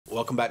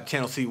Welcome back to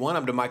Channel C1.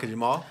 I'm Michael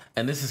Jamal.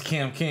 And this is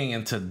Cam King,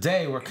 and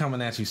today we're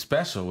coming at you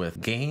special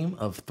with Game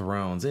of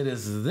Thrones. It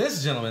is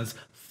this gentleman's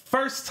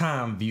first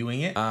time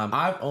viewing it.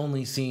 I've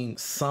only seen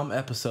some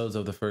episodes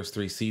of the first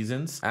 3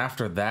 seasons.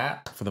 After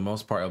that, for the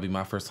most part, it'll be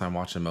my first time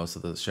watching most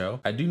of the show.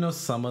 I do know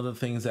some of the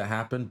things that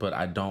happen, but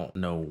I don't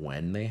know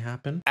when they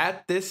happen.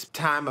 At this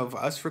time of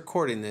us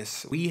recording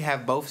this, we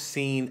have both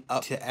seen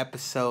up to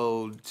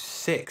episode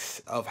 6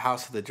 of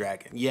House of the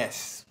Dragon.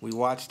 Yes, we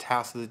watched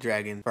House of the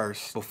Dragon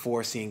first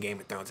before seeing Game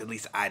of Thrones. At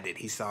least I did.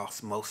 He saw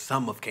some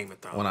of Game of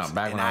Thrones. When I was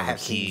a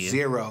seen kid.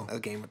 0 of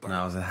Game of Thrones. When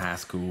I was in high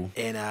school.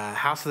 And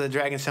House of the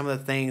Dragon, some of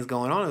the things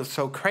going on, it was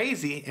so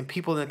crazy, and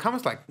people in the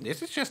comments like,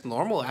 this is just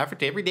normal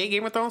average everyday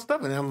Game of Thrones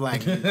stuff, and I'm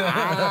like,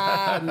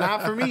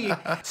 not for me.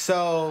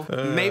 So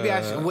maybe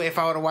if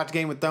I were to watch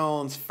Game of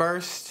Thrones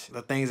first,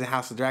 the things in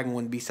House of the Dragon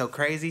wouldn't be so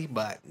crazy,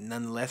 but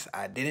nonetheless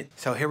I didn't.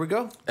 So here we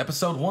go.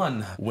 Episode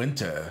 1,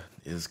 Winter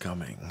is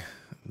Coming.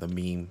 The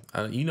meme.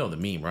 You know the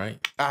meme, right?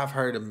 I've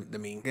heard of the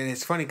meme. And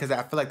it's funny because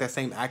I feel like that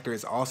same actor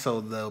is also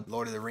the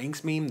Lord of the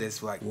Rings meme.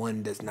 That's like,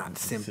 one does not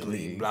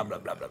simply blah, blah,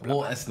 blah, blah, blah.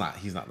 Well, it's not.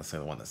 He's not the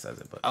same one that says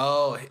it. But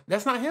oh,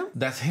 that's not him?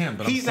 That's him.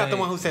 But he's not the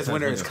one who says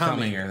winter is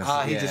coming.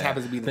 He just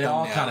happens to be the They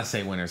all thumbnail. kind of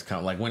say winter's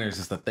coming. Like, winter's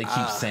just that they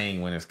keep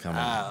saying winter's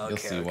coming. Okay, You'll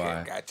see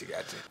why. Gotcha.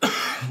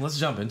 Let's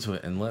jump into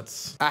it and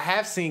let's... I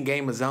have seen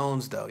Game of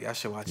Zones, though. Y'all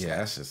should watch that. Yeah,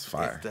 that's just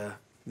fire. It's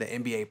the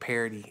NBA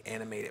parody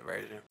animated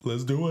version.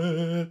 Let's do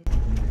it.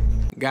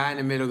 Guy in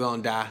the middle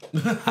gonna die.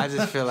 I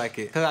just feel like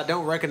it because I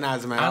don't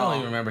recognize him at all. I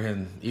don't even remember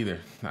him either.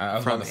 I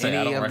was From about to say, any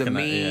I don't of the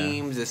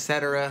recognize, memes,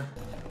 etc.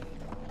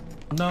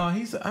 No,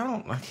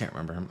 I can't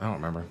remember him. I don't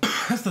remember.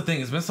 That's the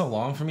thing. It's been so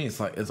long for me. It's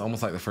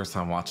almost like the first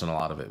time watching a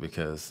lot of it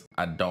because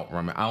I don't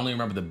remember. I only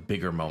remember the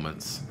bigger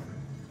moments.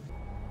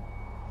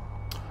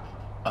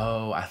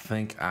 Oh, I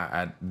think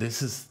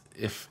this is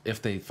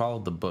if they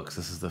followed the books,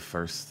 this is the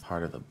first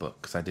part of the book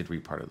because I did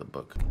read part of the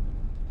book.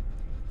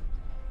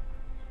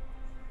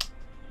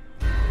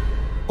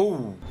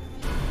 Ooh.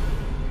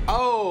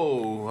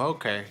 Oh,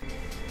 okay.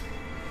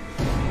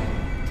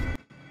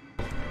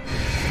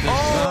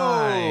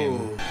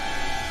 Oh.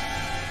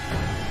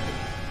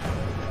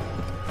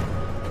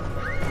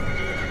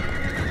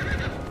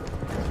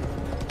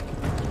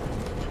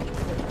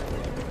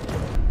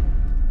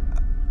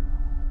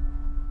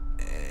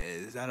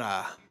 Is that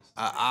a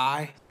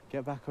eye?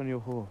 Get back on your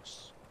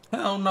horse.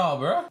 Hell no,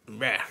 bro.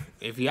 Man,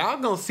 if y'all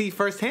gonna see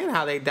firsthand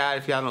how they died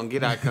if y'all don't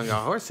get out on your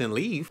horse and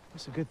leave.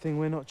 It's a good thing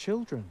we're not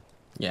children.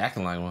 Yeah,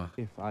 acting like one.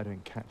 If I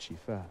don't catch you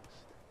first.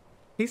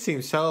 He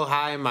seems so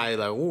high and mighty,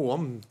 like, ooh,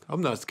 I'm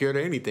not scared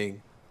of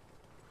anything.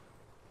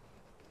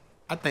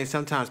 I think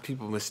sometimes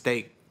people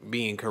mistake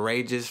being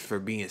courageous for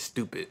being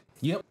stupid.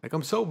 Yep. Like,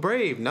 I'm so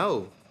brave.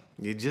 No,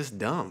 you're just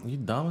dumb. You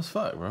dumb as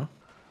fuck, bro.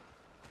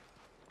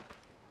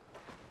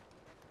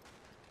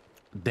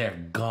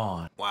 They're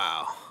gone.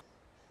 Wow.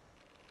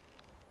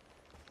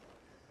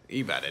 He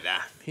about to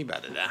die.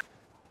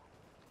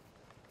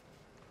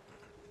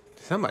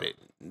 Somebody,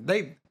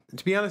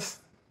 to be honest,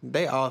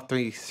 they all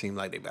 3 seem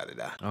like they about to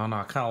die. I don't know.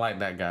 I kind of like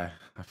that guy.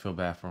 I feel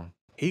bad for him.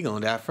 He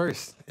gonna die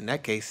first. In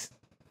that case,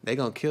 they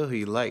gonna kill who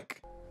you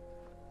like.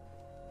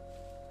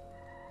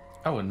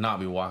 I would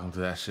not be walking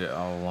through that shit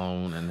all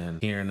alone and then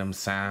hearing them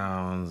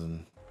sounds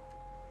and...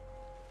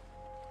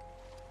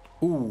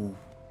 Ooh,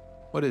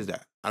 what is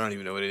that? I don't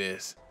even know what it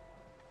is.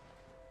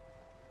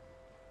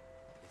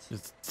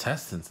 It's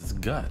intestines, it's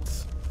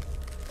guts.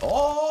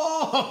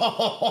 Oh!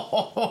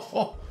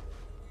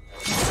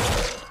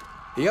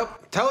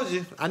 Yep, told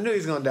you. I knew he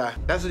was gonna die.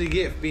 That's what you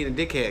get for being a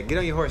dickhead. Get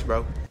on your horse,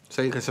 bro,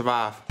 so you can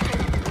survive.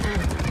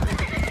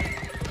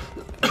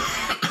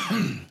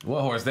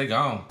 What horse? They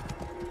gone.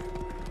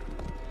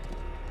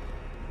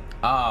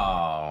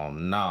 Oh,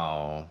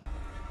 no.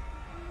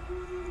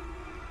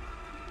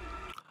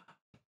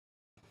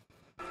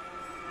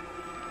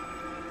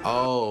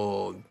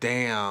 Oh,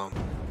 damn.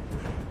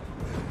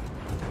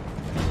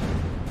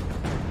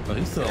 Oh,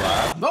 he's still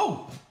alive.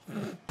 No!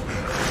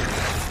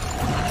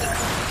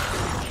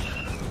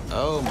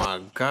 Oh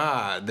my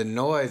God, the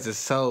noise is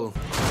so...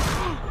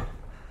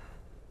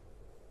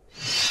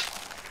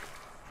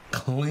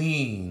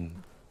 Clean.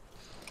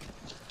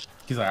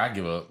 He's like, I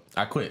give up.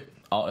 I quit.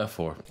 Alt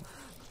F4.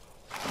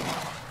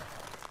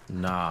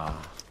 Nah.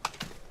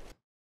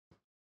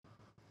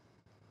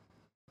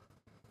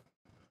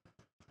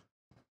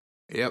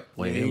 Yep.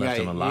 Wait, they left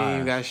him alive. You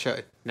ain't gotta show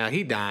it. Now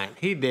he dying.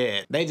 He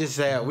dead. They just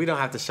said we don't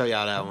have to show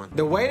y'all that one.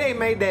 The way they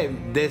made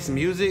this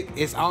music,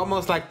 it's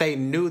almost like they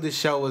knew the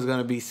show was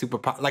gonna be super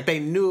pop. Like they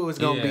knew it was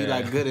gonna be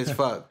like good as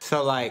fuck.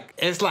 So like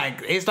it's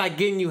like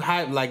getting you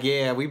hyped. Like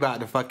yeah, we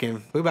about to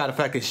fucking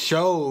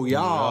show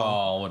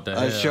y'all what the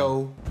hell? a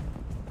show.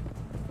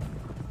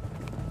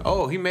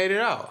 Oh, he made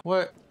it out.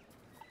 What?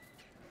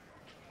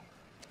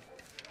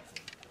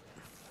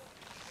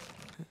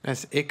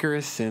 That's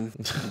Icarus and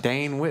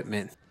Dane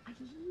Whitman.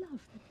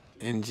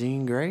 And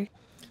Jean Grey?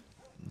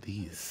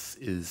 This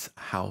is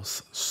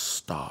House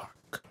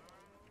Stark.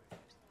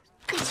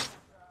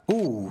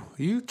 Ooh,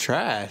 you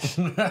trash.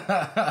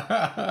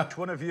 Which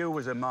one of you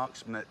was a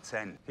marksman at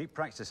 10? Keep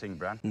practicing,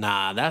 Bran.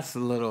 Nah, that's a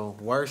little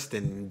worse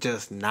than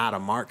just not a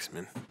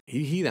marksman.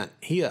 He a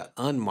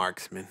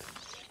unmarksman.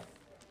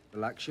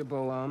 Relax your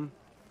bow arm.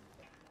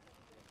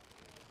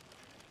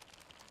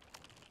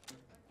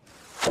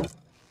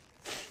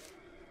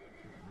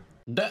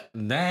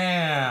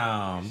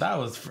 Damn, that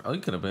was. Oh, you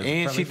could have been.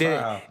 And she did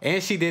it.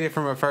 And she did it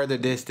from a further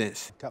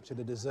distance. Captured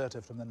a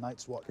deserter from the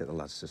Night's Watch. Get the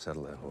lads to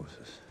saddle their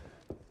horses.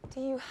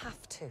 Do you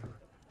have to?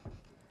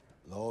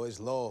 Law is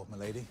law,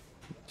 milady.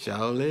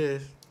 Sure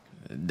is.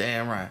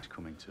 Damn right. It's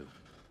coming too.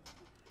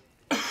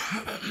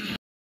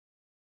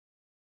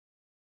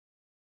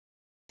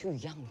 Too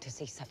young to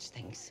see such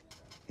things.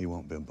 He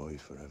won't be a boy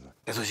forever.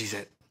 That's what she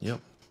said. Yep.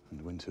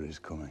 And winter is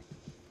coming.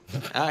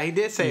 He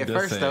did say it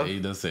first, though. He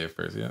does say it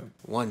first, yeah.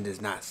 One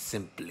does not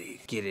simply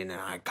get in an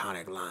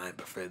iconic line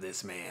before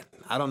this man.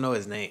 I don't know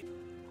his name.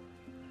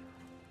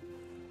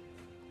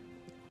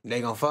 They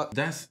gonna fuck?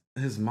 That's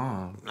his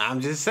mom.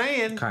 I'm just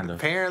saying. Kind of.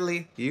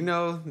 Apparently, you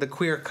know the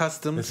queer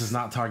customs. This is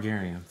not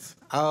Targaryens.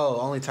 Oh,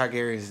 only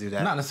Targaryens do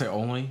that. Not necessarily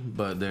only,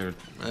 but they're,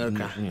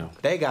 Okay. you know.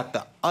 They got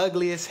the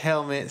ugliest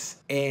helmets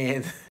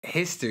in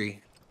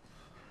history.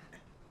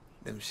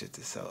 Them shits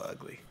is so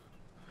ugly.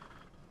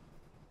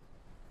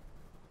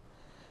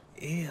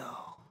 Ew.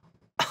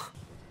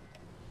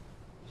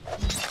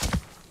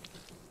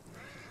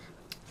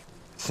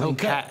 So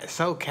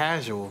so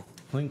casual.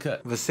 Clean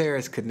cut.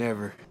 Viserys could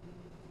never.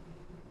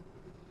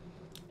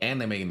 And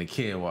they're making the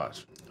kid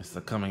watch. It's the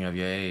coming of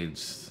your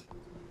age.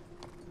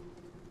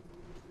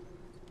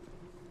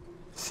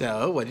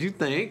 So, what'd you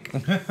think?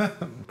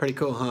 Pretty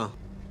cool, huh?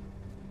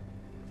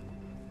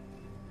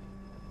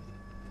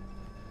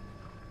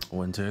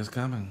 Winter is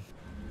coming.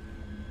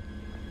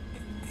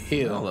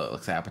 Ew. That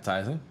looks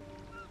appetizing.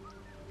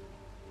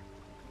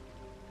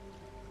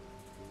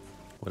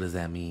 What does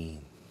that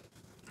mean?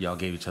 Y'all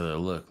gave each other a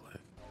look.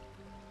 Like,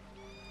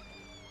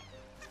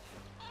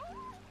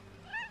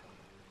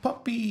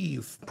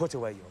 puppies. Put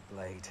away your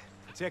blade.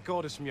 Take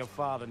orders from your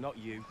father, not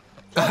you.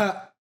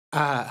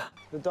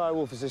 The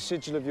direwolf is a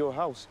sigil of your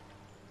house.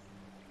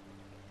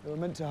 They were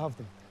meant to have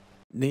them.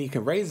 Then you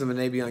can raise them and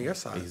they be on your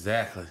side.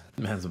 Exactly.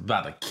 Man's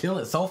about to kill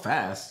it so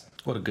fast.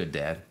 What a good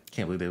dad.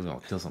 Can't believe they was gonna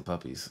kill some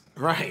puppies.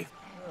 Right.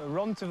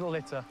 Run to the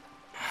litter.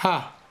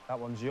 Ha. That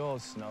one's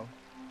yours, Snow.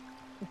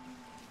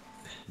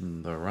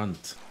 The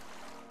runt.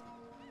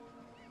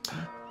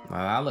 Now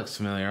that looks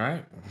familiar,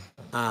 right?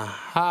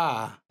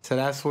 Aha. So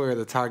that's where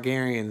the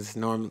Targaryens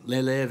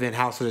they live in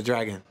House of the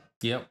Dragon.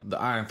 Yep. The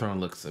Iron Throne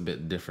looks a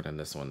bit different in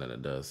this one than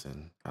it does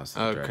in House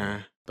of the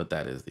Dragon. But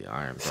that is the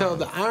Iron Throne. So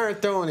the Iron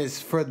Throne is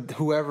for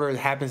whoever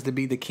happens to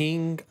be the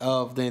king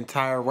of the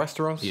entire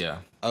Westeros? Yeah.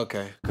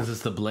 Okay. Because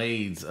it's the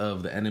blades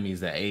of the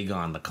enemies that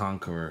Aegon the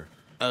Conqueror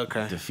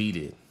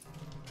defeated.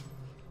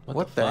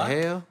 What the fuck?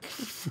 hell?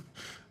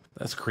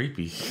 That's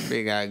creepy.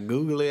 They got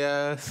googly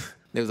eyes.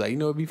 They was like, you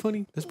know what'd be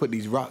funny? Let's put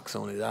these rocks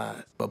on his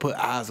eyes. But put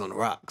eyes on the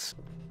rocks.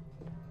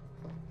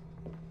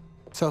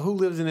 So who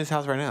lives in this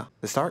house right now?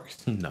 The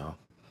Starks? No.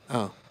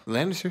 Oh,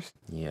 Lannisters?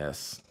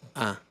 Yes.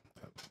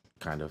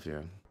 Kind of, yeah.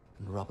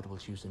 And Robert will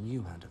choose a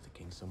new hand of the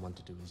king, someone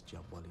to do his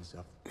job while he's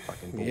up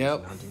fucking boars Yep.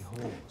 and hunting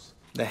whores.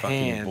 The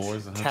Fucking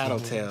boars hands, and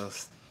hunting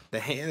tattletales. The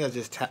hands are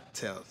just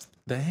tattletales.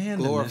 The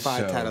hand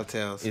Glorified in this show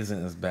tattletales.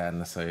 isn't as bad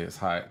necessarily as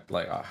high,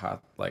 like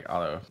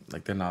Otto.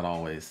 Like they're not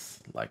always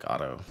like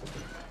Otto.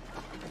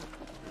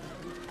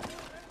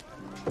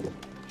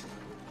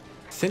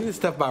 Sending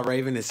stuff by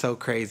Raven is so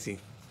crazy.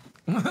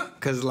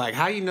 Cause like,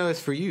 how you know it's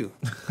for you?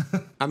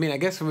 I mean, I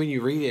guess when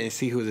you read it and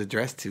see who it's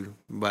addressed to,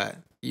 but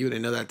you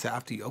wouldn't know that till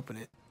after you open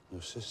it.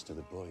 Your sister,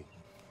 the boy.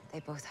 They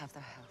both have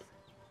their health.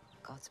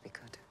 Gods be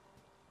good.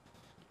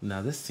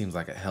 Now this seems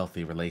like a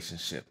healthy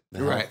relationship,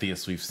 the Right.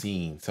 healthiest we've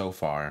seen so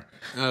far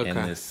in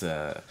this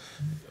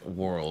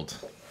world.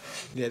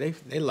 Yeah,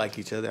 they like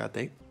each other, I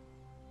think.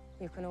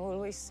 You can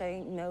always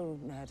say no,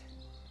 Ned.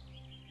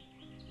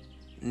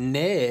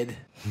 Ned.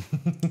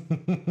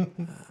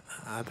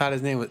 I thought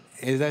his name was.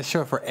 Is that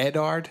short for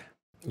Eddard?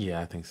 Yeah,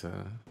 I think so.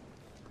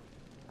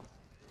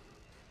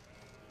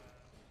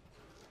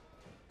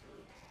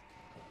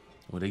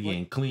 Well, they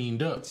getting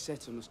cleaned up.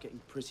 Seton was getting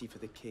pretty for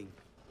the king.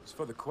 It's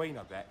for the Queen,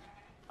 I bet.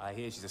 I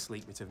hear she's a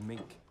sleepmate of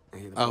Mink.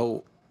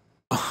 Oh.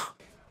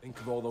 Think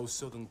of all those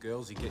southern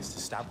girls he gets to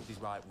stab with his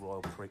right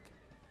royal prick.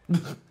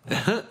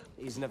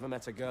 He's never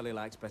met a girl he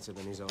likes better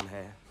than his own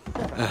hair.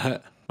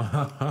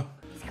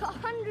 He's got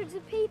hundreds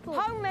of people.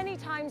 How many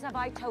times have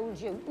I told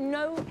you,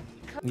 no?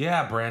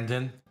 Yeah,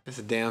 Brandon. It's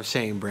a damn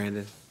shame,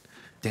 Brandon.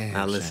 Damn.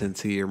 I shame. listen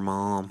to your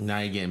mom. Now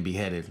you're getting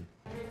beheaded.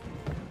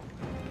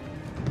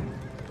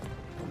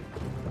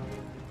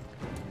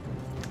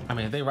 I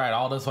mean, if they ride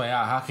all this way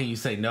out, how can you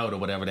say no to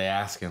whatever they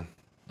ask him?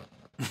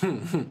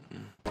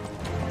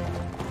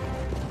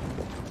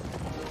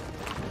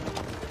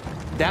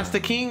 That's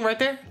the king right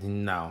there?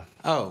 No.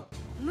 Oh.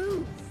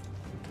 Move.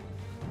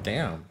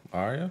 Damn,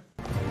 Arya.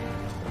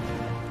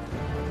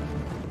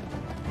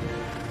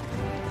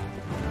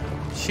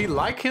 She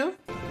like him?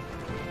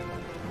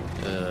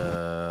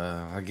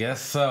 I I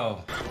guess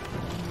so.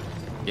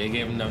 They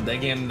gave him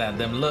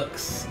them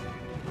looks.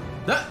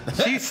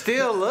 She's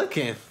still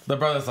looking. The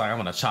brother's like, I'm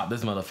gonna chop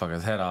this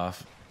motherfucker's head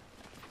off.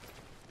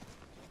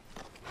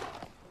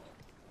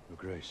 Your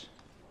Grace,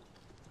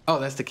 Oh,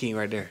 that's the king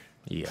right there.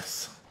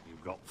 Yes. you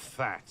got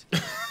fat.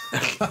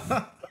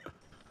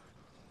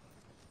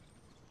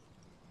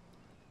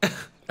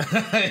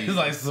 He's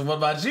like, so what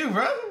about you,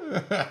 bro?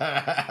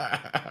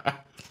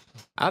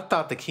 I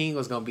thought the king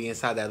was gonna be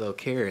inside that little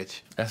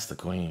carriage. That's the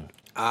queen.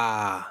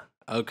 Ah,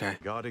 okay.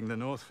 Guarding the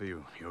north for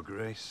you, Your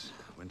Grace.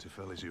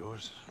 Winterfell is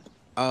yours.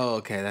 Oh,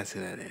 okay, that's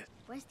who that is.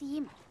 Where's the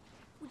imp?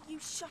 Would you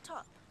shut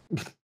up?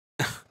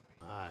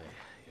 Aye,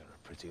 you're a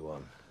pretty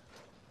one.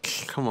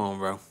 Come on,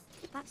 bro.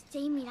 That's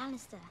Jaime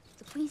Lannister,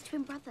 the Queen's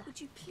twin brother.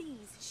 Would you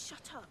please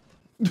shut up?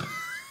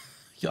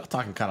 Y'all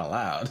talking kind of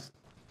loud.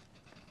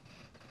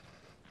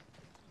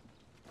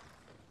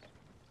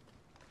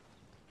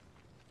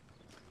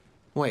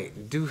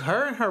 Wait, do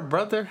her and her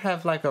brother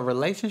have like a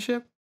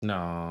relationship? No,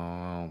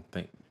 I don't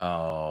think.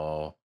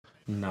 Oh,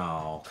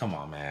 no. Come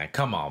on, man.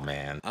 Come on,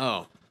 man.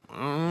 Oh.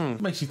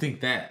 What makes you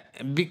think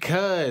that?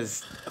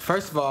 Because,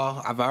 first of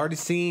all, I've already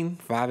seen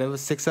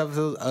 6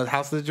 episodes of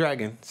House of the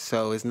Dragon,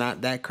 so it's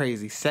not that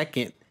crazy.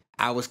 Second,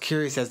 I was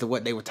curious as to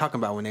what they were talking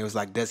about when they was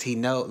like, does he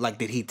know, like,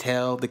 did he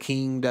tell the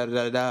king,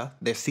 their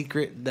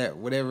secret, that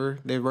whatever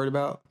they're worried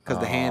about? Because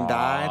the hand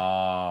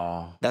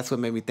died? That's what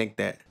made me think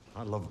that.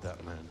 I loved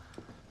that man.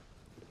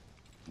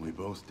 We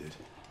both did.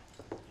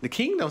 The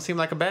king don't seem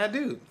like a bad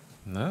dude.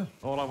 No.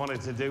 All I wanted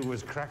to do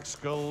was crack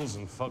skulls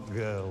and fuck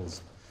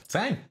girls.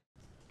 Same.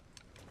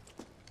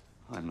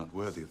 I'm not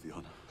worthy of the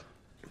honor.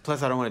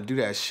 Plus, I don't want to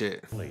do that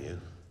shit. You.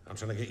 I'm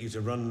trying to get you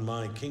to run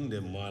my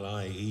kingdom while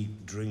I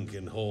eat, drink,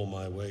 and haul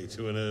my way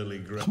to an early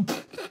grave.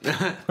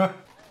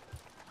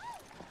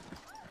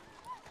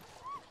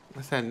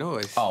 What's that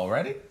noise?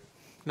 Already?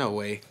 No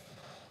way.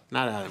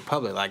 Not out in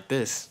public like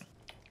this.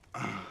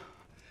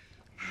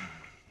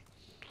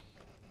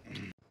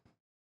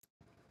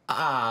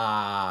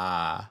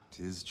 Ah.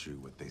 Tis true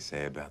what they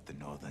say about the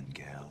northern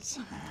gals.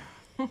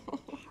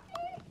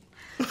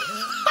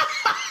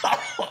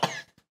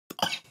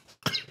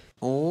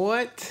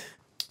 What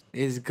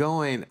is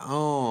going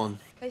on?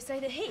 They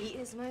say that he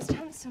is the most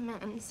handsome man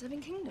in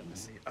 7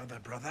 kingdoms. The other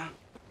brother?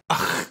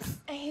 I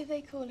hear they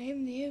call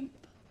him the imp.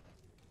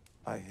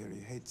 I hear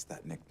he hates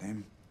that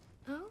nickname.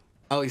 Oh?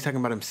 Oh, he's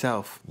talking about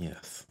himself.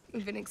 Yes.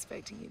 We've been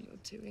expecting you,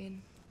 Lord Tywin.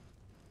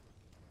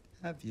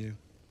 Have you?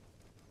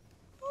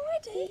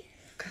 Already?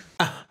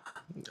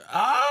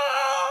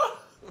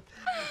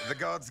 The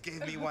gods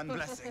gave me one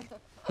blessing.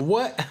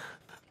 What?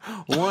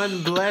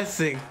 One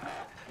blessing.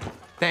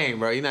 Dang,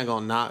 bro, you're not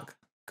gonna knock.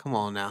 Come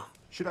on now.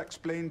 Should I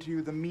explain to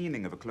you the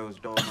meaning of a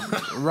closed door?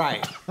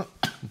 Right.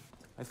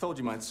 I thought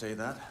you might say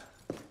that.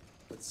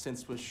 But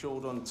since we're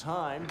short on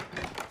time,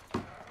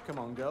 come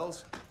on,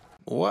 girls.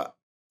 What?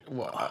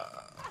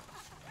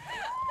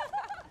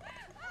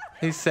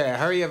 He said,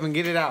 hurry up and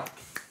get it out.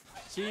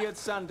 See you at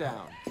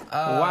sundown.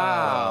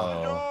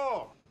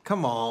 Wow.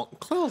 Come on,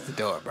 close the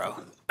door, bro.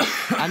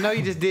 I know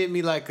you just did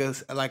me like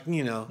help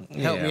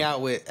me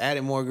out with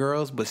adding more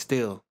girls, but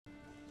still.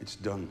 It's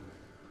done,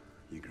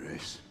 Your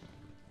Grace.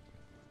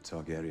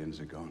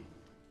 Targaryens are gone.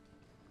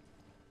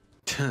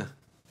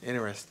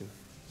 Interesting.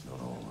 Not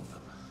all of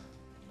them.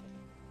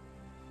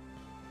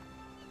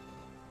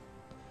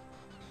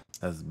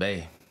 That's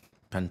Bay.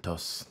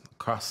 Pentos.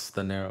 Across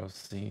the narrow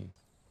sea.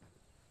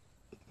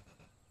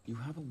 You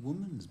have a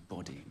woman's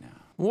body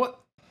now. What?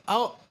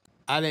 Oh,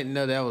 I didn't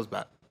know that was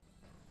about.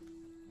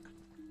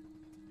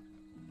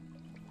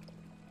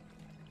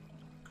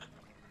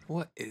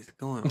 What is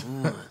going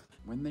on?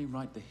 When they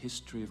write the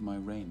history of my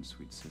reign,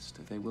 sweet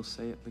sister, they will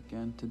say it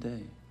began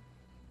today.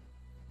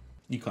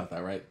 You caught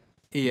that, right?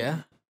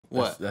 Yeah.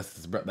 What?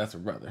 That's her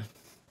brother.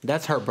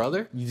 That's her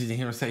brother? You didn't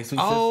hear him say sweet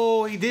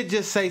Oh, he did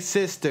just say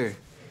sister.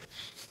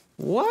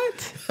 What?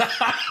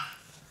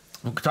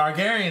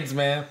 Targaryens,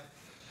 man.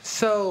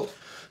 So,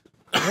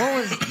 what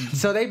was...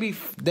 So they...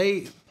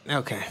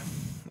 Okay.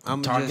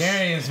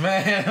 Targaryens,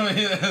 man.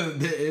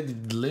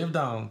 It lived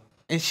on.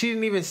 And she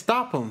didn't even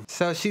stop him.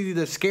 So she's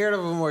either scared of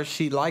him or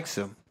she likes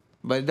him.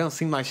 But it don't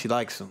seem like she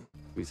likes him.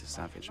 He's a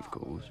savage, of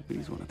course, but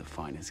he's one of the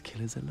finest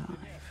killers alive.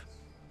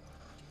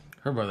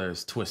 Her brother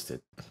is twisted.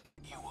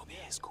 You will be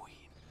his queen.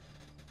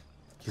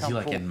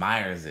 Because he,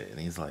 admires it. And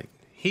he's like...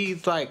 He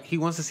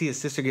wants to see his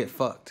sister get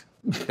fucked.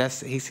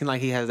 He seemed like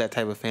he has that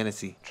type of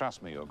fantasy.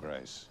 Trust me, Your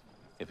Grace.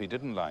 If he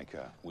didn't like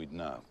her, we'd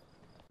know.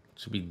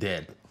 She'd be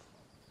dead.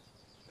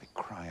 They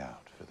cry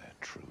out for their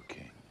true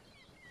king.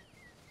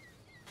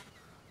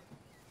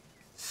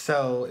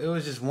 So it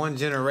was just one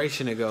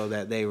generation ago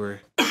that they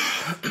were...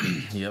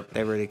 Yep.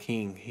 They were the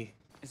king.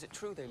 Is it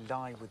true they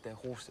lie with their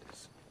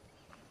horses?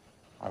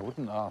 I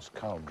wouldn't ask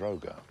Khal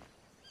Drogo.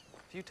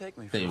 If you take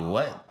me for... They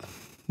what?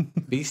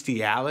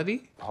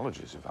 Bestiality?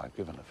 Apologies if I've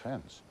given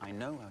offense. I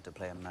know how to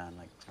play a man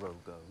like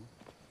Drogo.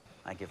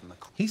 I give him a...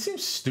 He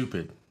seems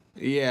stupid.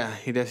 Yeah,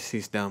 he does.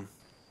 He's dumb.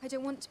 I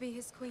don't want to be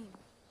his queen.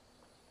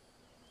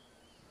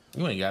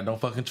 You ain't got no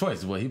fucking choice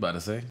is what he about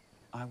to say.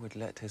 I would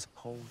let his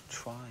whole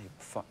tribe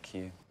fuck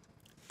you.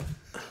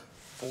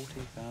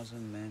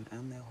 40,000 men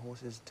and their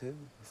horses too,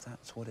 if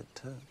that's what it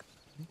took.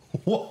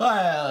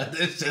 Wild.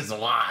 It's just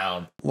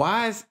wild.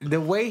 Why is the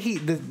way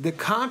the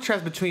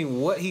contrast between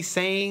what he's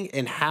saying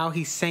and how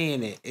he's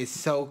saying it is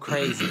so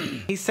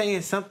crazy. He's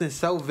saying something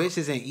so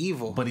vicious and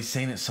evil, but he's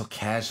saying it so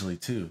casually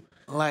too.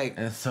 Like,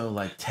 and it's so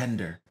like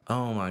tender.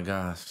 Oh my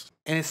gosh.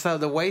 And it's so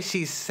the way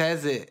she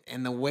says it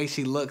and the way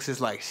she looks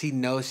is like she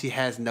knows she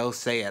has no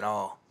say at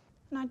all.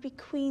 And I'd be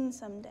queen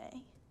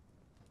someday.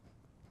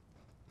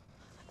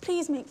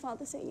 Please make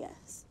Father say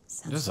yes.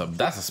 That's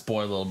a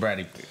spoiled little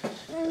bratty.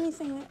 The only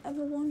thing I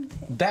ever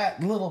wanted.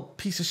 That little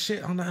piece of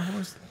shit on that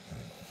horse.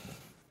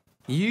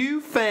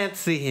 You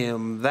fancy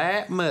him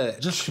that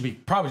much?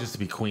 Probably just to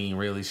be queen,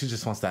 really. She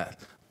just wants that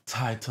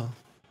title.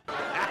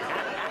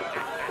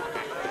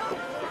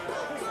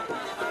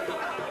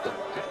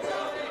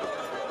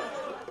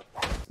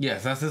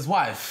 Yes, that's his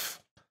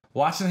wife.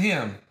 Watching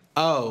him.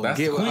 Oh, that's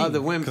get the with queen,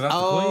 other women. that's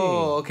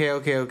Oh, the queen.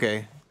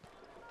 okay.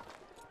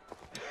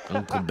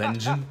 Uncle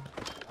Benjamin.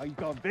 Oh, you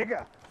got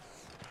bigger.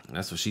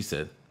 That's what she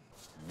said.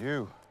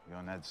 You're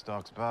Ned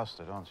Stark's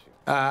bastard, aren't you?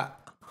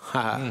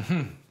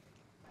 And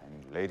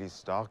Lady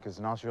Stark is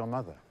not your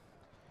mother,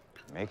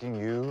 making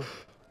you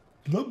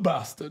the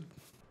bastard.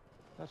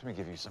 Let me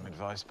give you some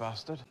advice,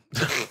 bastard.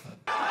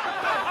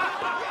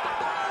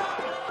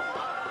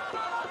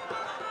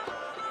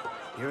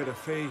 You're at a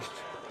feast.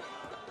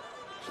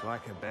 It's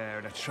like a bear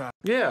at a trap.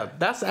 Yeah,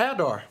 that's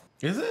Adar.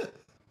 Is it?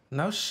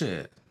 No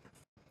shit.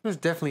 It's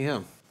definitely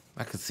him.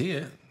 I could see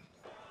it.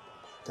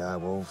 Dire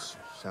wolves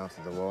south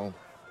of the wall.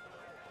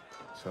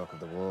 Talk of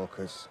the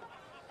walkers.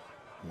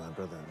 My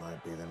brother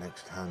might be the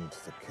next hand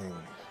to the king.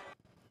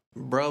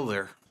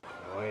 Brother.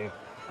 Boy,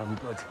 I'm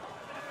good.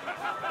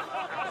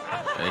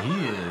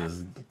 He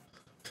is.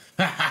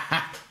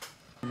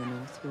 In the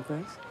north, Your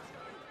Grace?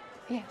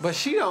 Yes. But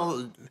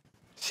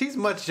she's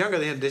much younger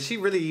than him. Did she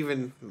really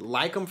even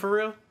like him for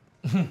real?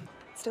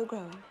 Still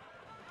growing.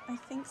 I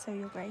think so,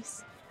 Your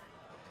Grace.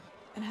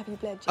 And have you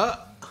bled yet?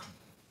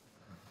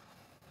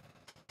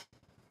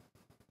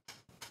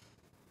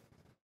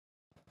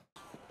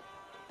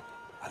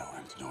 I don't want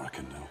him to know what I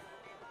can do.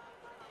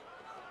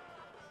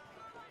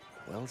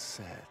 Well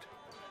said.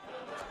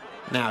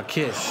 Now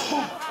kiss.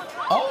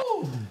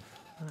 Oh!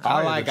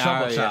 I like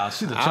Arya.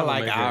 She's the I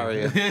like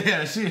troublemaker. Arya.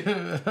 Yeah, she.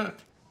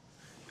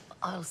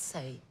 I'll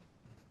say,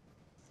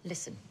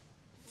 listen,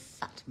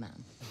 fat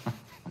man.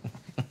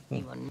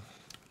 You are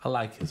I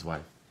like his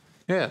wife.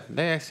 Yeah,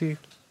 they actually.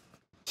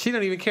 She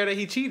don't even care that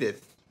he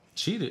cheated.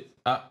 Cheated?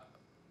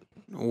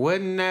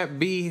 Wouldn't that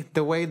be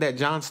the way that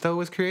Jon Snow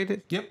was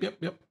created?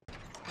 Yep.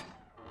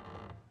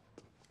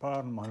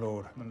 Pardon, my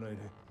lord, my lady.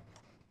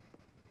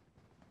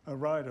 A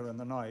rider in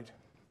the night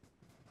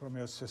from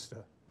your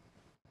sister.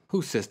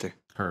 Whose sister?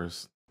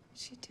 Hers.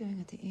 What's she doing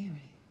at the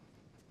Eyrie?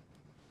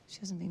 She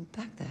hasn't been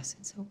back there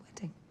since her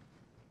wedding.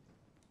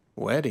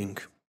 Wedding.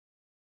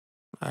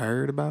 I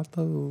heard about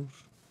those.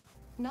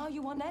 Now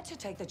you want Ned to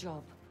take the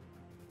job.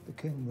 The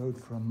king rode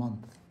for a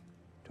month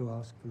to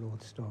ask for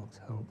Lord Stark's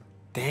help.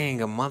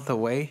 Dang, a month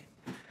away?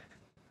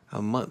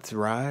 A month's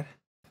ride?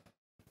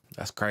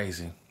 That's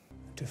crazy.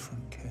 A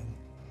different king.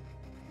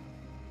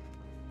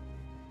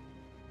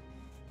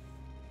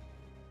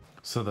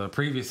 So the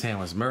previous hand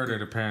was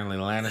murdered. Apparently,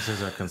 the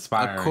Lannisters are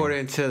conspiring.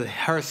 According to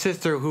her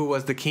sister, who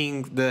was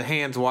the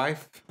hand's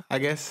wife, I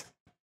guess.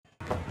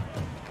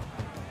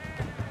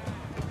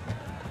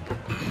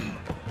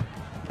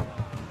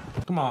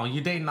 Come on,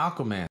 you dating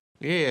Aquaman.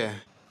 Yeah.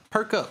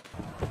 Perk up.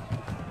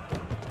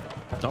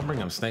 Don't bring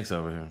them snakes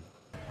over here.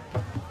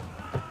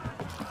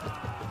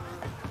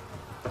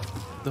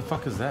 The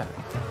fuck is that?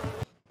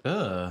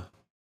 Ugh.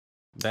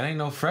 That ain't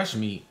no fresh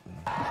meat.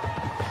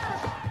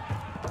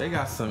 They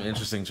got some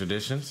interesting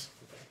traditions.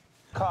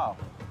 Carl,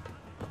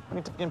 we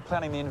need to begin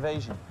planning the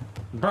invasion.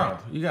 Bro,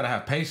 you gotta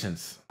have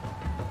patience.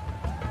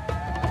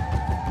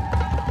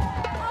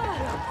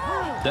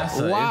 That's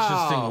an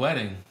interesting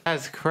wedding.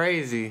 That's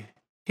crazy.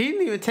 He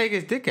didn't even take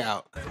his dick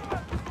out.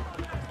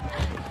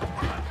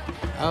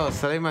 Oh,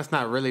 so they must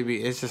not really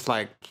be. It's just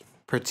like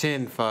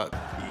pretend fuck.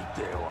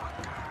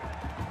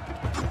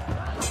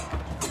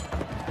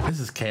 This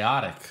is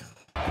chaotic.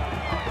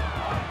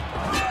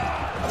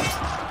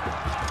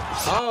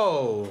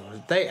 Oh,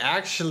 they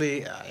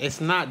actually.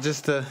 It's not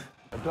just a.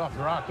 A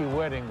Dothraki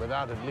wedding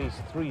without at least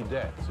 3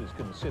 deaths is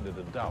considered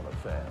a dull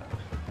affair.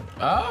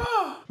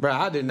 Oh, bro,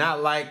 I do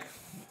not like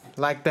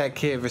that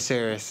kid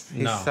Viserys.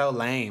 He's so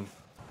lame.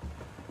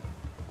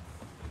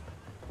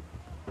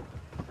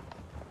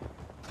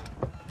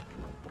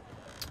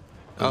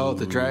 Oh,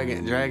 the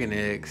dragon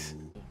eggs.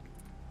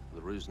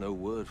 There is no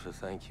word for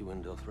thank you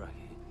in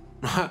Dothraki.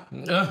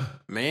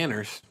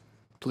 Manners,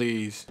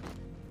 please.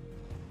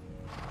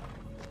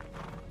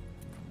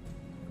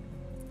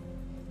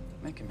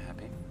 Make him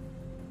happy.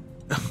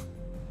 I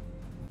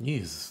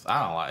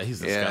don't like. He's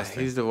disgusting.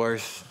 Yeah, he's the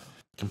worst.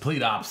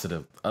 Complete opposite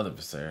of other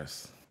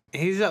Viserys.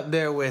 He's up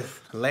there with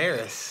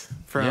Larys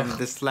from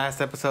this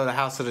last episode of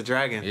House of the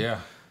Dragon. Yeah.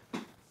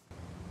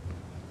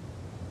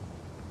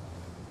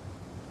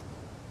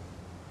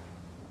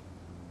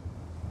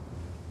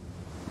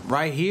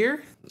 Right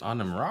here? On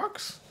them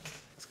rocks?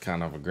 It's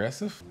kind of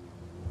aggressive.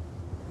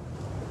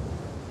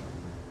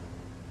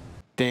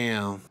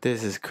 Damn,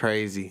 this is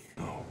crazy.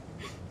 Do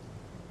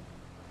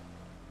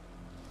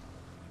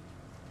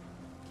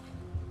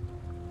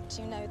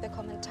you know the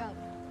common tongue?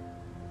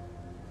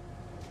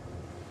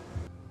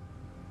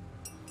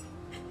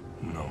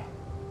 No.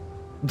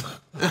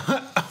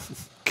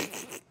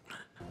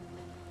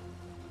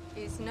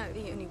 Is no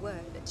the only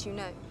word that you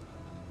know?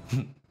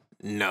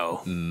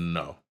 No.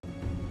 No.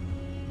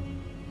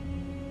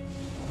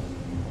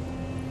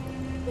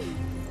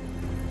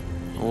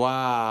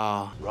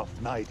 Wow.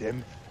 Rough night,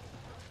 him.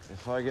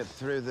 If I get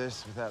through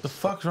this without... The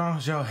fuck's wrong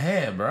with your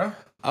head, bruh?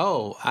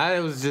 Oh, I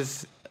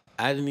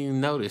didn't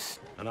even notice.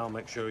 And I'll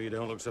make sure you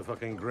don't look so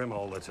fucking grim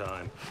all the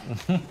time.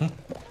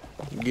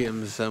 Give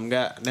him some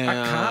goddamn. I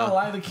kind of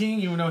like the king,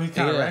 even though he's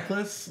kind of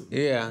reckless.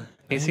 Yeah,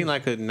 he seemed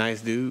like a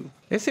nice dude.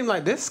 It seemed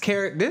like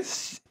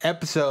this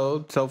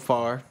episode so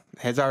far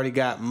has already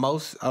got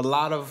a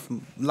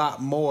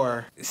lot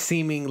more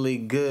seemingly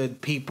good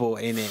people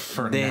in it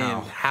than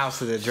now.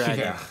 House of the Dragon.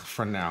 Yeah,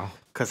 for now.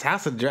 Because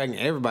House of the Dragon,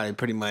 everybody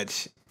pretty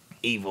much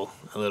evil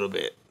a little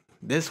bit.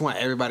 This one,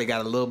 everybody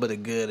got a little bit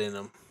of good in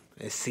them.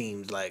 It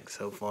seems like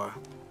so far.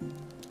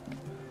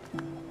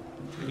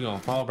 You gonna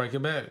fall, break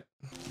your back?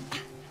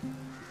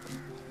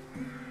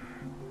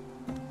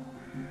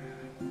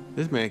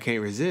 This man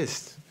can't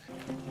resist.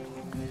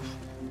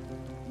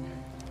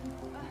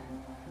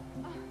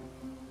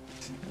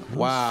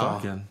 Wow.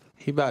 Fucking?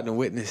 He about to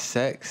witness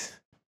sex.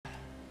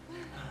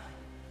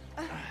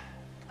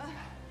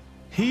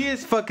 He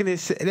is fucking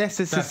his. That's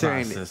his sister, not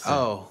ain't his it? sister.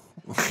 Oh.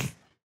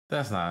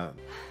 That's not.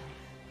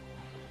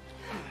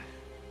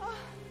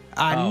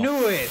 I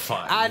knew it.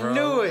 Fuck, I bro.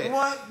 knew it.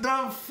 What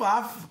the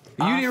fuck?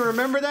 You didn't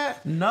remember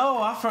that? No,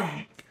 I forgot.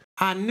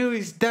 I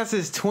knew that's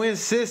his twin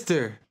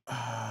sister.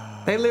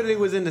 They literally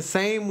was in the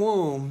same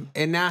womb,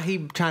 and now he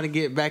trying to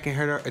get back in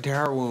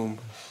her womb.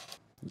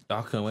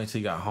 Y'all couldn't wait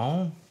till you got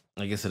home?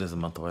 I guess it is a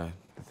month away.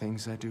 The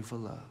things I do for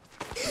love.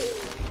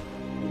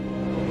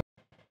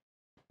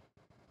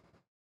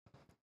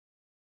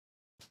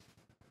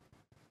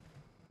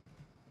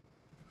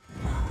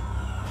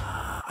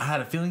 I had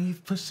a feeling he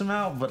pushed him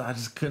out, but I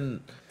just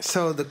couldn't.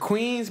 So the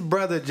queen's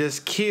brother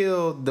just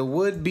killed the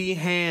would-be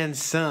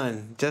Hand's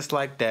son, just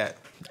like that.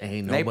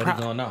 Ain't nobody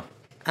gonna know.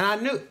 And I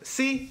knew.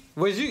 See,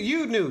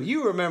 you knew?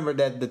 You remembered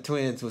that the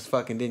twins was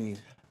fucking, didn't you?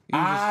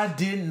 I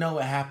didn't know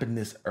it happened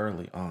this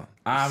early on.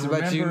 I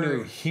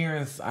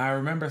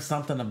remember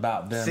something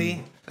about them.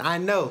 See, I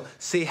know.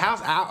 See,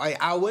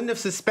 I wouldn't have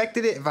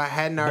suspected it if I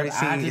hadn't already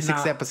seen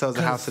 6 episodes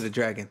of House of the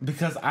Dragon.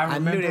 Because I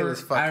knew they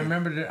was fucking.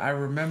 I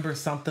remember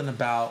something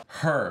about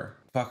her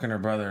fucking her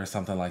brother or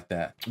something like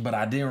that. But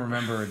I didn't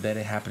remember that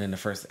it happened in the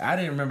first. I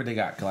didn't remember they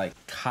got like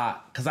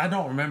caught because I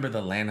don't remember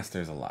the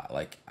Lannisters a lot.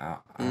 Like I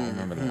don't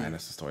remember the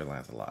Lannister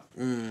storylines a lot.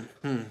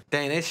 Mm-hmm.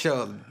 Dang, they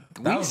showed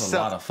that was a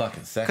lot of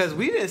fucking sex. Because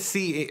we didn't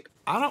see it.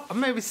 I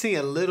maybe see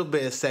a little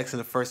bit of sex in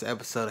the first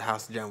episode of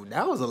House of Dragon.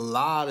 That was a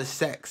lot of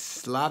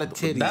sex, a lot of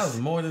titties. That was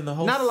more than the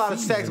whole. Not a lot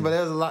season. of sex, but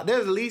there was a lot.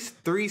 There's at least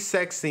 3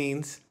 sex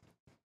scenes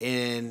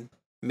and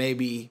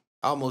maybe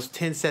almost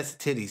 10 sets of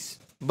titties.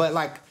 But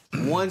like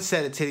 1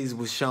 set of titties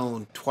was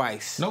shown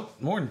twice. Nope,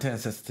 more than 10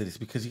 sets of titties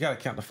because you got to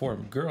count the 4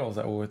 girls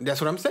that were with.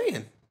 That's what I'm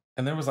saying.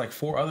 And there was like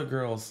 4 other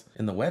girls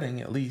in the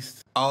wedding at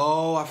least.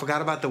 Oh, I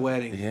forgot about the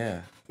wedding.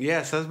 Yeah.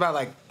 Yeah, so it's about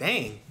like,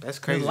 dang, that's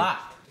crazy. A lot.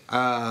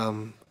 I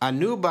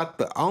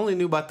only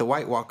knew about the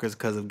White Walkers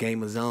because of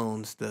Game of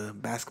Thrones, the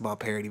basketball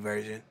parody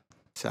version.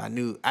 So I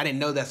didn't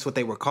know that's what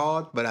they were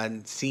called, but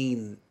I'd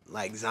seen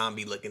like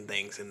zombie looking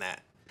things in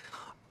that.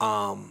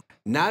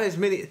 Not as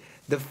many.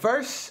 I've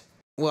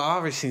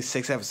already seen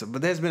 6 episodes,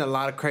 but there's been a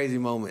lot of crazy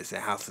moments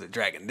in House of the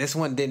Dragon. This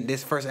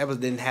first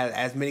episode didn't have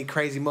as many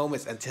crazy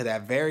moments until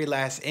that very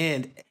last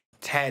end.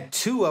 It had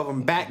 2 of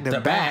them back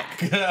to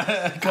back.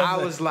 I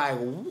was like,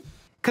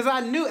 because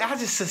I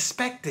just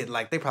suspected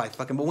like they probably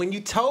fucking. But when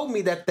you told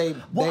me that I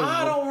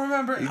don't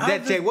remember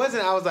that they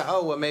wasn't. I was like,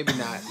 oh well, maybe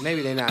not.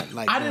 Maybe they're not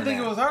like. I didn't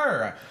think it was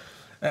her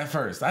at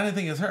first. I didn't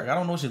think it was her. I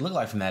don't know what she looked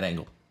like from that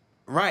angle.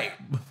 Right.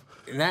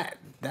 And that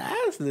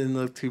didn't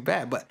look too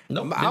bad. But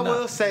nope, I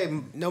will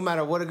say, no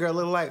matter what a girl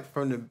look like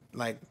from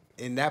the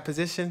in that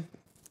position,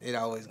 it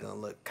always gonna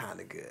look kind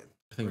of good.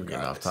 I think we're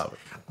getting off topic.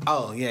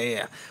 Oh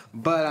yeah.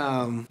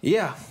 But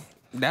yeah,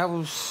 that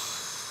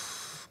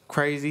was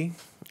crazy.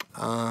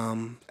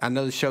 I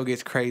know the show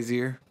gets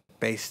crazier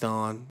based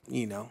on,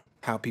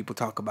 how people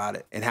talk about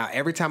it. And how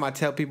every time I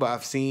tell people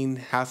I've seen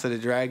House of the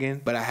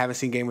Dragon, but I haven't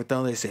seen Game of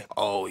Thrones, they say,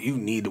 oh, you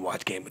need to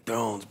watch Game of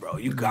Thrones, bro.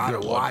 You gotta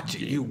watch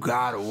it. You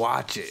gotta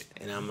watch it.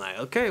 And I'm like,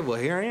 okay, well,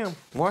 here I am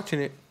watching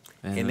it.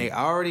 And they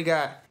already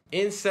got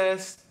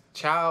incest,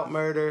 child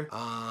murder,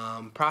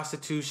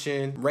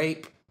 prostitution,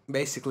 rape.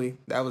 Basically,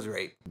 that was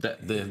rape. That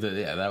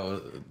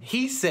was.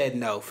 He said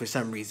no for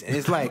some reason.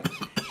 It's like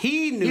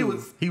he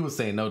knew. He was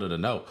saying no to the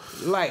no.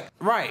 Like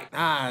right.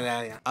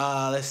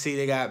 Let's see.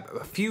 They got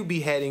a few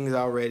beheadings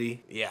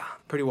already. Yeah,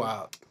 pretty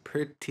wild.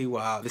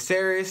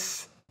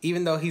 Viserys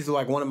even though he's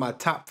like one of my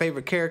top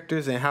favorite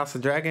characters in House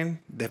of Dragon,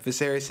 the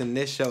Viserys in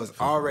this show is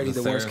already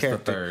the worst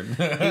character.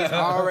 He's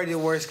already the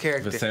worst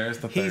character.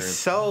 Viserys the third. He's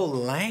so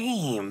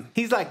lame.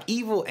 He's like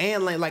evil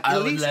and lame. Like, I at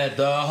would least let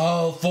the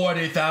whole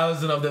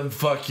 40,000 of them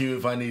fuck you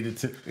if I needed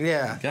to.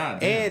 Yeah. God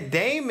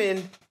damn.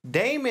 And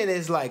Damon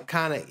is like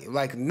kind of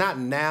like, not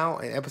now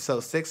in episode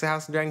 6 of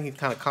House of Dragon, he's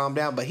kind of calmed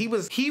down, but he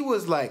was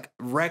like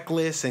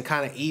reckless and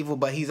kind of evil,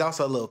 but he's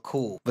also a little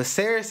cool.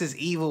 Viserys is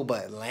evil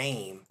but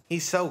lame.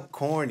 He's so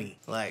corny.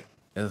 Like,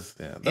 and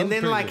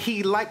then like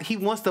he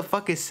wants to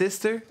fuck his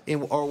sister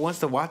or wants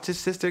to watch his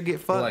sister get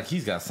fucked. Well, like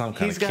he's got some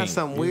kind of kink.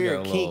 Some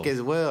weird kink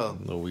as well.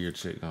 Little weird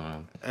shit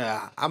going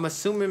on. I'm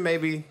assuming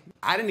maybe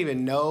I didn't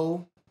even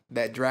know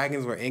that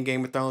dragons were in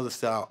Game of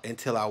Thrones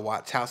until I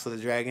watched House of the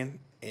Dragon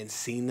and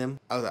seen them.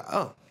 I was like,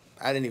 oh,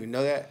 I didn't even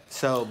know that.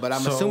 But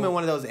I'm assuming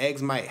one of those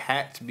eggs might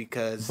hatch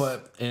because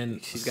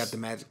she's got the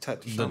magic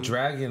touch. The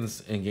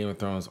dragons in Game of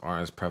Thrones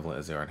aren't as prevalent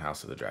as they are in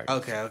House of the Dragon.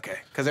 Okay.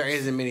 Because there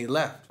isn't many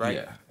left, right?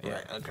 Yeah.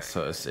 Right, okay.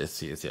 So it's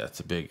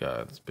a big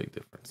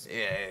difference.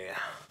 Yeah.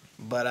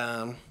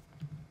 But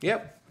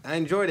yep, I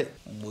enjoyed it.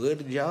 What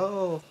did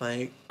y'all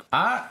think?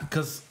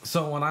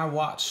 So when I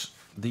watch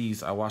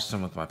these, I watched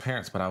them with my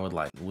parents, but I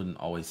wouldn't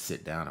always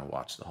sit down and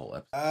watch the whole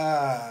episode.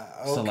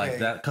 Okay. So like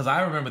that, because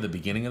I remember the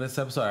beginning of this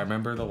episode. I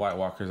remember the White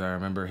Walkers. I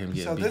remember him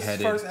getting beheaded.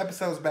 So this first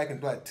episode was back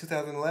in what,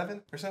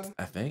 2011 or something?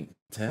 I think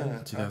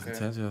 2010.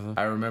 2011.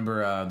 I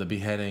remember the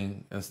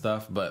beheading and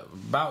stuff, but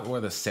about where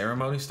the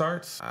ceremony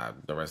starts,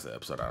 the rest of the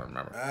episode I don't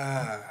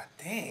remember.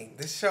 Dang,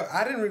 this show,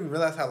 I didn't even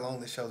realize how long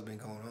this show's been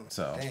going on.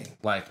 So dang.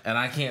 and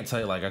I can't tell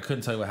you, I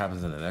couldn't tell you what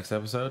happens in the next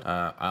episode.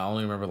 I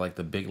only remember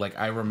the big,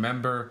 I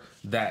remember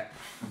that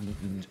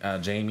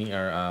Jamie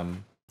or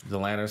the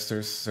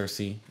Lannisters,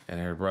 Cersei and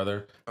her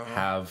brother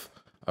have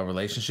a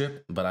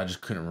relationship, but I just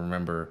couldn't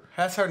remember.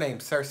 That's her name,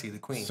 Cersei, the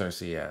queen.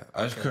 Cersei, yeah.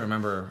 I just couldn't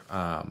remember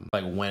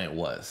when it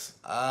was.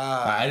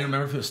 I didn't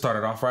remember if it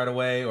started off right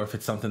away or if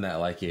it's something that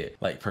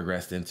it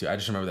progressed into. I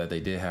just remember that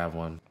they did have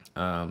one.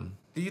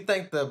 Do you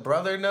think the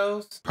brother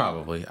knows?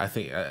 Probably. I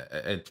think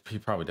he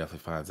probably definitely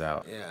finds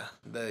out.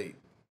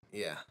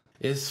 Yeah.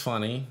 It's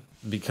funny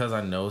because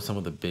I know some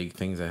of the big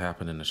things that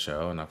happen in the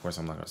show, and of course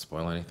I'm not going to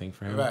spoil anything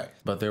for him. Right.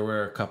 But there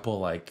were a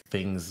couple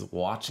things,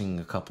 watching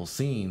a couple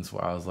scenes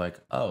where I was like,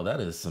 oh, that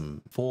is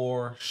some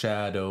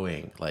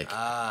foreshadowing.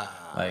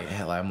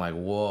 I'm like,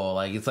 whoa,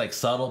 it's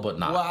subtle but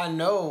not. Well, I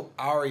know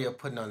Arya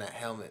putting on that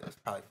helmet was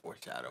probably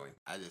foreshadowing.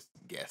 I just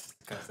guessed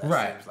because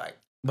that seems like.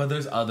 But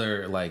there's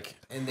other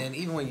And then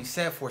even when you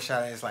said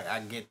foreshadowing, it's I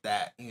get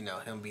that,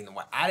 him being the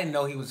white. I didn't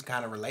know he was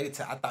kind of related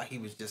to. I thought he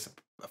was just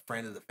a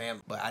friend of the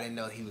family, but I didn't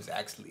know he was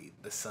actually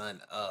the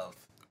son of.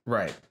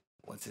 Right.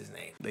 What's his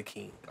name? The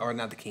king, or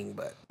not the king,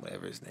 but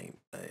whatever his name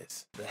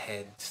is, the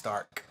head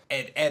Stark,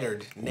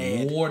 Eddard,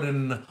 Ned,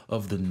 Warden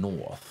of the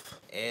North.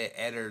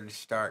 Eddard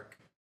Stark.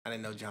 I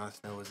didn't know Jon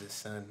Snow was his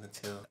son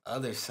until the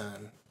other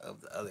son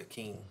of the other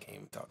king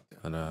came and talked to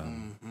him.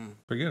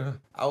 And, pretty good, huh?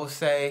 I would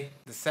say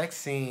the sex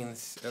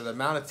scenes, or the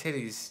amount of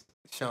titties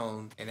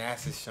shown and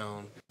asses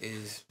shown,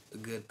 is a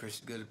good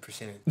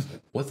percentage.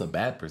 What's a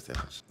bad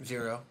percentage?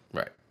 0.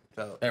 Right.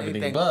 So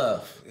everything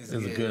above is a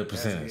good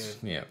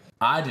percentage. Good. Yeah.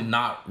 I did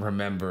not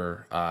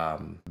remember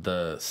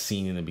the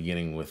scene in the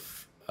beginning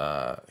with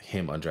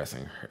him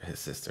undressing his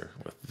sister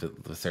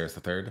with Viserys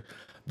III.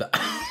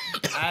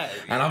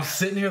 And I'm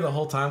sitting here the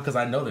whole time because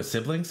I know they're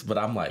siblings, but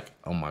I'm like,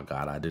 oh my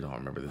God, I did not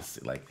remember this.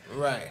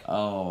 Right.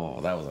 Oh,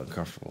 that was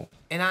uncomfortable.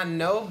 And I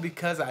know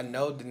because I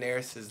know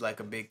Daenerys is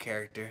a big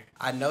character.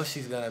 I know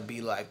she's gonna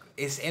be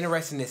it's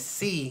interesting to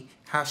see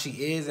how she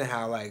is and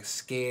how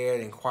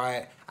scared and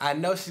quiet. I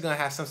know she's gonna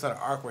have some sort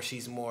of arc where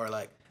she's more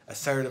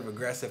assertive,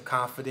 aggressive,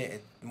 confident,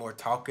 and more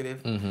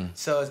talkative. Mm-hmm.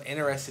 So it's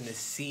interesting to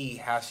see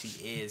how she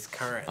is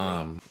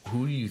currently.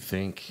 Who do you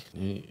think,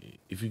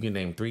 if you can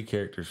name 3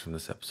 characters from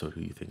this episode,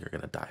 who you think are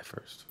going to die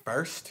first?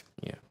 First?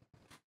 Yeah.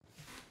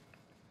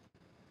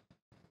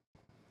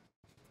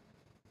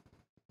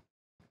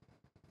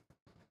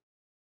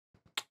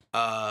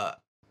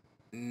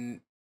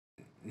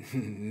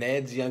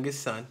 Ned's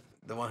youngest son,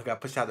 the one who got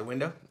pushed out the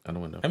window. Out the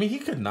window. I mean, he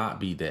could not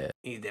be dead.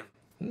 He's dead.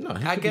 No,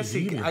 I guess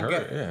he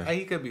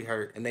could be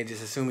hurt, and they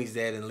just assume he's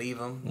dead and leave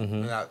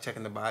him without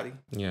checking the body.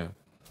 Yeah,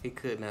 he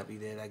could not be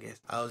dead. I guess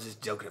I was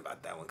just joking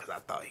about that one because I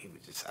thought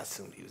I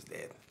assumed he was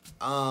dead.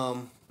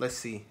 Let's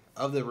see.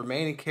 Of the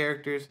remaining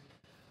characters,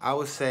 I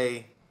would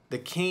say the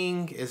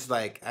king is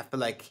I feel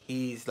like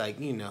he's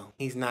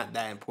he's not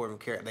that important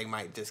character. They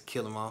might just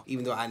kill him off,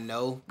 even though I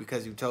know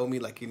because you told me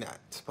you're not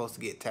supposed to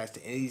get attached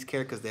to any of these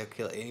characters. They'll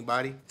kill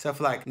anybody. So I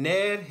feel like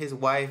Ned, his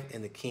wife,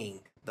 and the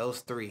king.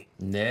 Those 3.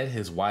 Ned,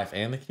 his wife,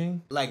 and the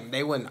king?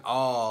 They wouldn't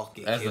all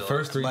get killed. The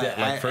first 3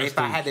 if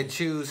I had to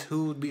choose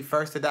who would be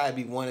first to die, it'd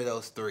be one of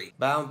those 3.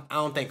 But I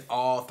don't think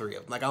all 3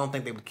 of them. I don't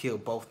think they would kill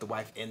both the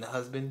wife and the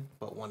husband,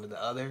 but one or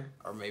the other,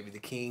 or maybe the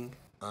king.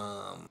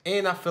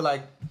 And I feel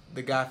like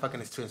the guy fucking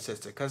his twin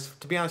sister. Because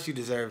to be honest, you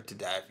deserve to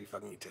die if you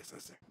fucking your twin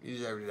sister. You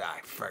deserve to die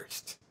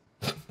first.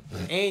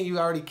 And you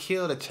already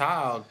killed a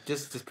child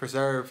just to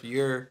preserve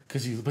your.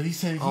 But he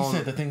said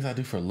the things I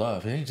do for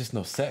love. It ain't just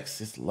no sex.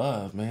 It's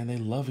love, man. They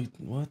love you.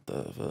 What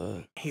the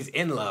fuck? He's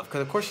in love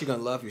because of course you're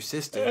gonna love your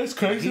sister. It's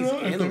crazy though.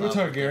 If they were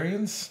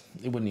Targaryens,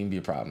 it wouldn't even be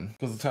a problem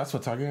because that's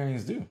what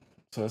Targaryens do.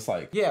 So it's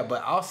like yeah,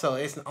 but also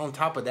it's on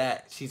top of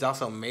that she's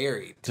also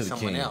married to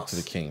someone else. To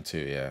the king too,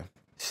 yeah.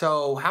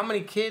 So how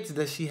many kids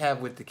does she have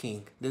with the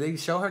king? Did they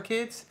show her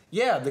kids?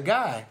 Yeah, the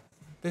guy,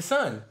 the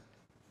son.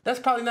 That's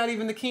probably not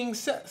even the king's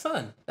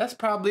son. That's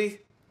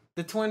probably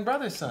the twin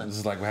brother's son. This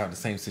is like we have the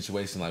same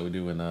situation like we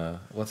do in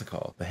what's it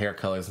called? The hair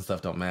colors and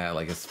stuff don't matter.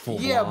 Like it's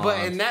full. Yeah, blonde.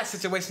 but in that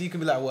situation you can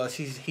be like, well,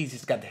 he's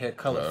just got the hair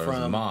color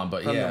from the mom.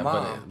 But yeah, the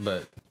mom.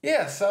 but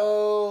yeah.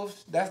 So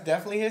that's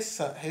definitely his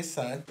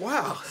son.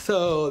 Wow.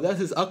 So that's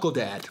his uncle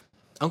daddy,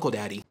 uncle.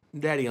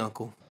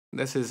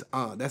 That's his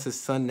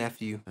son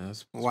nephew.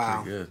 That's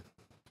wow. Pretty good.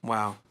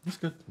 Wow. That's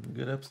good.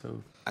 Good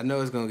episode. I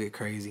know it's gonna get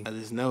crazy. I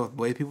just know the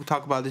way people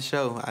talk about this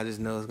show. I just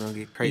know it's gonna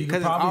get crazy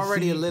because it's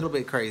already a little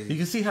bit crazy. You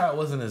can see how it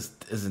wasn't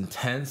as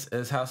intense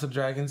as House of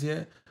Dragons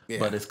yet,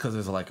 but it's because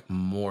there's like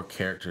more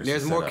characters.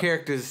 There's more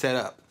characters set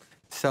up,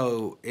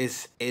 so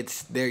it's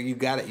there. You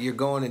got it. You're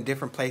going in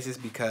different places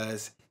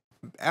because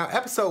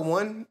episode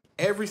 1,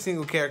 every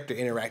single character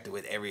interacted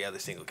with every other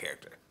single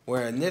character.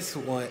 Where in this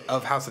one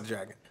of House of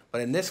Dragon,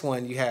 but in this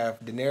one you have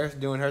Daenerys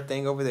doing her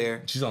thing over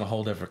there. She's on a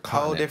whole different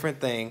continent. Whole different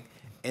thing.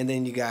 And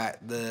then you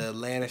got the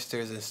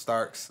Lannisters and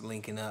Starks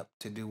linking up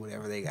to do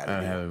whatever they got to do.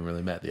 I haven't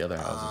really met the other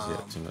houses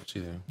yet too much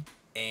either.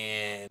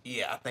 And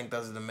yeah, I think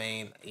those are the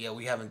main. Yeah,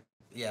 we haven't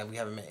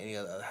met any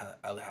other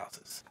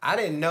houses. I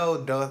didn't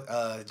know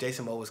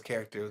Jason Momoa's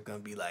character was gonna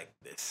be like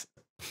this.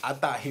 I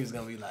thought he was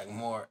gonna be like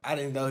more. I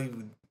didn't know he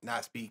would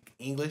not speak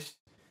English,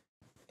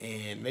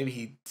 and maybe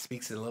he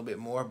speaks it a little bit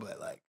more. But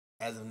like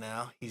as of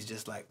now, he's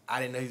just like I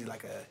didn't know he's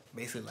like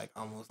basically like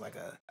almost like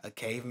a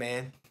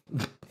caveman.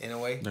 In a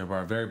way, they're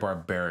very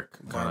barbaric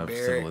kind of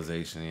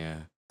civilization. Yeah.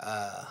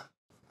 I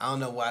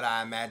don't know what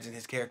I imagined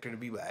his character to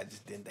be, but I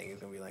just didn't think he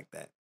was gonna be like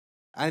that.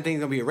 I didn't think he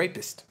was gonna be a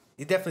rapist.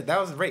 That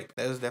was rape.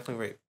 That was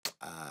definitely rape.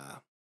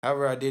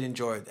 However, I did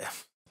enjoy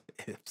that.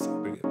 It's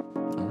pretty good.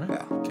 All right.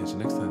 Yeah. Catch you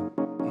next time.